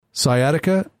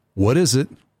Sciatica, what is it?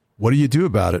 What do you do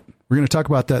about it? We're going to talk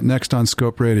about that next on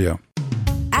Scope Radio.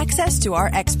 Access to our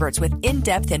experts with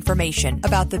in-depth information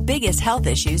about the biggest health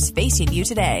issues facing you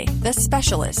today. The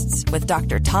Specialists with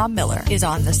Dr. Tom Miller is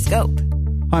on The Scope.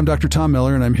 I'm Dr. Tom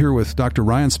Miller, and I'm here with Dr.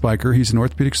 Ryan Spiker. He's an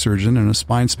orthopedic surgeon and a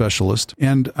spine specialist.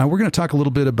 And we're going to talk a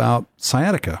little bit about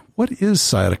sciatica. What is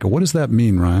sciatica? What does that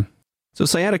mean, Ryan? So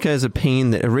sciatica is a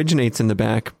pain that originates in the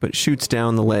back but shoots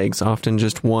down the legs, often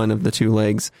just one of the two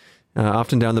legs,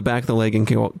 often down the back of the leg and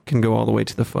can go all the way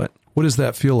to the foot. What does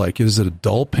that feel like? Is it a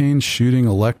dull pain, shooting,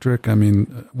 electric? I mean,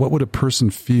 what would a person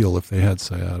feel if they had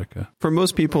sciatica? For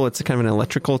most people, it's a kind of an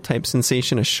electrical type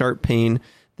sensation, a sharp pain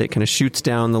that kind of shoots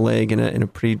down the leg in a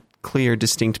pretty clear,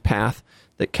 distinct path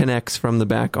that connects from the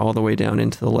back all the way down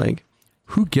into the leg.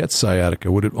 Who gets sciatica?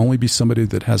 Would it only be somebody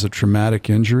that has a traumatic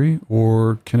injury,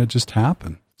 or can it just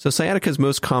happen? So sciatica is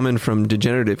most common from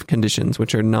degenerative conditions,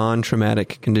 which are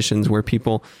non-traumatic conditions where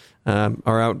people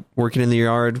are out working in the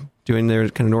yard, doing their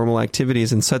kind of normal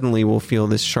activities, and suddenly will feel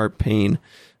this sharp pain.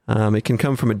 It can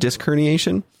come from a disc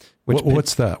herniation.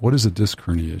 What's that? What is a disc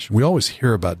herniation? We always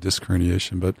hear about disc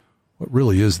herniation, but what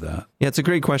really is that? Yeah, it's a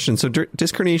great question. So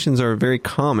disc herniations are very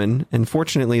common, and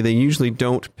fortunately, they usually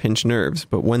don't pinch nerves.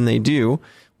 But when they do,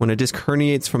 when a disc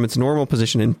herniates from its normal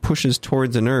position and pushes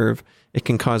towards a nerve, it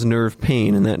can cause nerve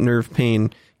pain, and that nerve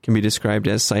pain can be described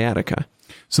as sciatica.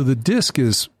 So the disc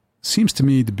seems to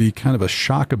me to be kind of a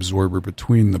shock absorber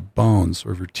between the bones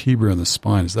or vertebra and the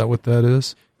spine. Is that what that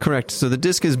is? Correct. So the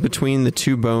disc is between the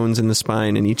two bones in the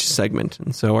spine in each segment.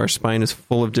 And so our spine is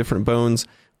full of different bones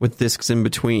with discs in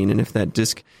between. And if that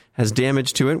disc has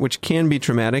damage to it, which can be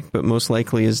traumatic, but most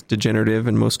likely is degenerative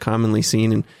and most commonly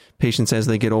seen in patients as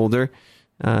they get older,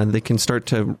 they can start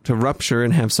to rupture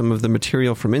and have some of the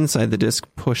material from inside the disc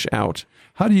push out.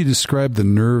 How do you describe the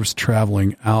nerves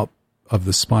traveling out of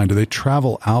the spine? Do they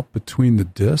travel out between the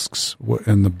discs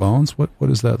and the bones? What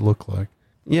does that look like?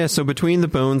 Yeah, so between the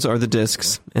bones are the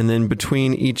discs, and then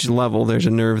between each level, there's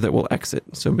a nerve that will exit.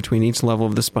 So between each level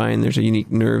of the spine, there's a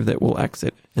unique nerve that will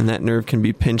exit, and that nerve can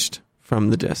be pinched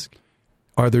from the disc.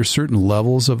 Are there certain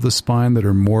levels of the spine that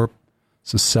are more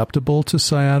susceptible to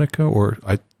sciatica, or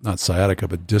not sciatica,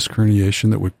 but disc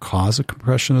herniation that would cause a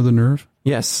compression of the nerve?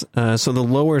 Yes. So the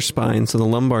lower spine, so the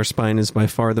lumbar spine is by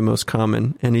far the most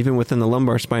common. And even within the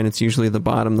lumbar spine, it's usually the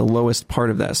bottom, the lowest part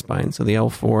of that spine. So the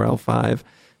L4, L5,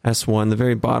 S1, the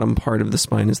very bottom part of the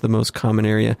spine is the most common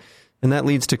area. And that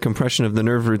leads to compression of the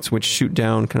nerve roots, which shoot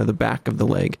down kind of the back of the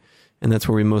leg. And that's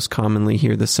where we most commonly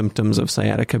hear the symptoms of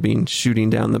sciatica being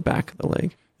shooting down the back of the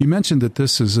leg. You mentioned that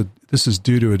this is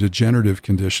due to a degenerative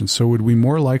condition. So would we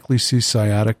more likely see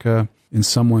sciatica in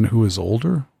someone who is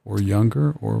older or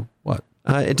younger, or what?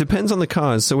 It depends on the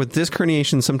cause. So with disc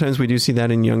herniation, sometimes we do see that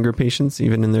in younger patients,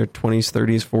 even in their 20s,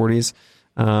 30s,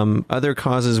 40s. Other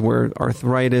causes where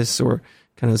arthritis or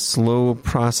kind of slow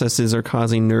processes are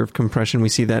causing nerve compression, we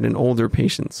see that in older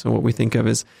patients. So what we think of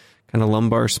as kind of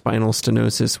lumbar spinal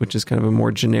stenosis, which is kind of a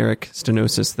more generic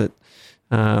stenosis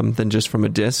than just from a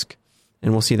disc.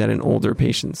 And we'll see that in older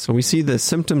patients. So we see the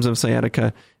symptoms of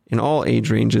sciatica in all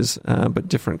age ranges, but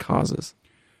different causes.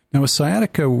 Now, with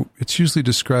sciatica, it's usually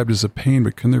described as a pain,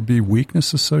 but can there be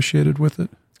weakness associated with it?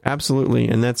 Absolutely.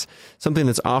 And that's something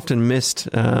that's often missed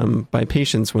by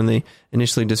patients when they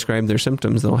initially describe their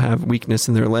symptoms. They'll have weakness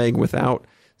in their leg without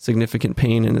significant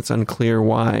pain, and it's unclear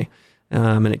why.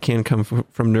 And it can come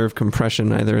from nerve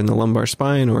compression, either in the lumbar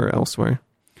spine or elsewhere.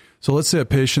 So let's say a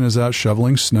patient is out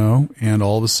shoveling snow, and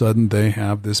all of a sudden they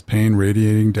have this pain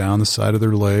radiating down the side of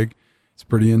their leg. It's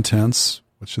pretty intense.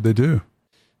 What should they do?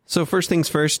 So first things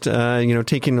first,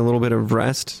 taking a little bit of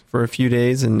rest for a few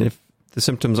days, and if the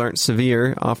symptoms aren't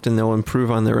severe, often they'll improve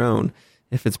on their own.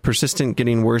 If it's persistent,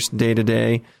 getting worse day to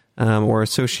day, or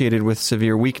associated with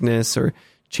severe weakness or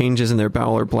changes in their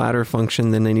bowel or bladder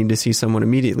function, then they need to see someone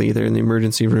immediately, either in the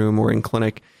emergency room or in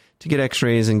clinic, to get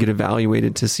x-rays and get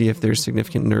evaluated to see if there's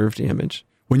significant nerve damage.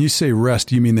 When you say rest,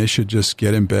 do you mean they should just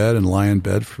get in bed and lie in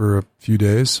bed for a few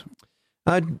days?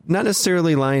 Not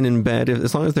necessarily lying in bed.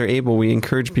 As long as they're able, we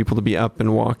encourage people to be up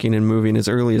and walking and moving as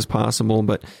early as possible,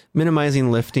 but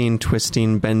minimizing lifting,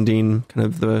 twisting, bending, kind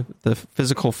of the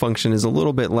physical function is a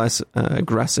little bit less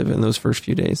aggressive in those first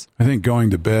few days. I think going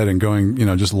to bed and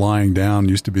just lying down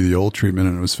used to be the old treatment,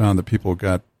 and it was found that people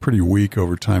got pretty weak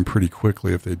over time pretty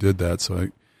quickly if they did that.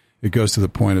 So it goes to the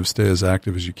point of stay as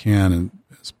active as you can and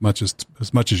as much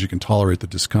as you can tolerate the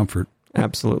discomfort.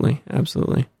 Absolutely.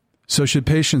 Absolutely. So should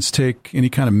patients take any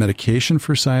kind of medication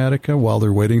for sciatica while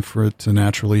they're waiting for it to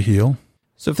naturally heal?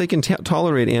 So if they can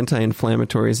tolerate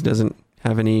anti-inflammatories, it doesn't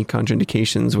have any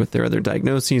contraindications with their other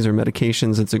diagnoses or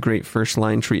medications, it's a great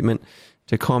first-line treatment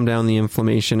to calm down the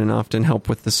inflammation and often help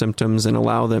with the symptoms and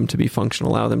allow them to be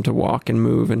functional, allow them to walk and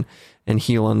move and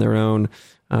heal on their own.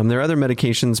 There are other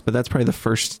medications, but that's probably the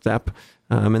first step.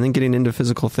 And then getting into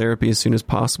physical therapy as soon as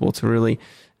possible to really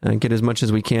get as much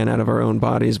as we can out of our own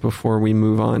bodies before we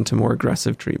move on to more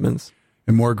aggressive treatments.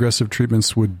 And more aggressive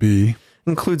treatments would be?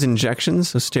 Includes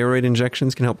injections. So steroid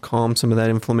injections can help calm some of that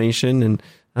inflammation. And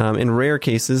in rare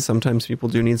cases, sometimes people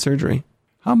do need surgery.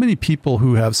 How many people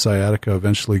who have sciatica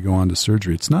eventually go on to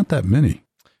surgery? It's not that many.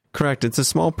 Correct. It's a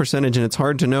small percentage, and it's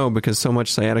hard to know because so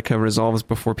much sciatica resolves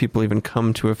before people even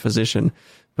come to a physician.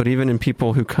 But even in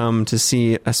people who come to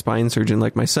see a spine surgeon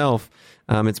like myself,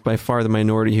 it's by far the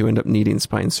minority who end up needing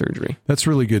spine surgery. That's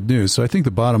really good news. So I think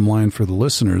the bottom line for the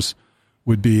listeners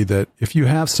would be that if you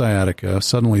have sciatica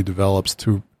suddenly develops,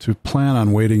 to plan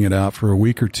on waiting it out for a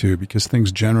week or two because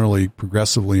things generally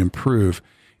progressively improve,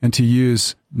 and to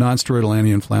use nonsteroidal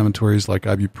anti-inflammatories like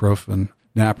ibuprofen,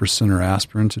 naproxen, or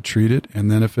aspirin to treat it. And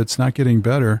then if it's not getting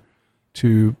better,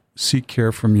 to seek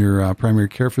care from your primary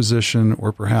care physician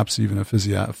or perhaps even a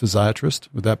physiatrist.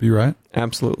 Would that be right?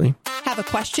 Absolutely. Have a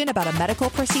question about a medical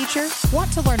procedure?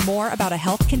 Want to learn more about a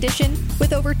health condition?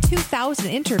 With over 2,000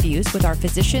 interviews with our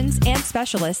physicians and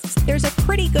specialists, there's a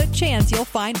pretty good chance you'll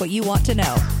find what you want to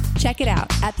know. Check it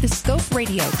out at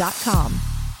thescoperadio.com.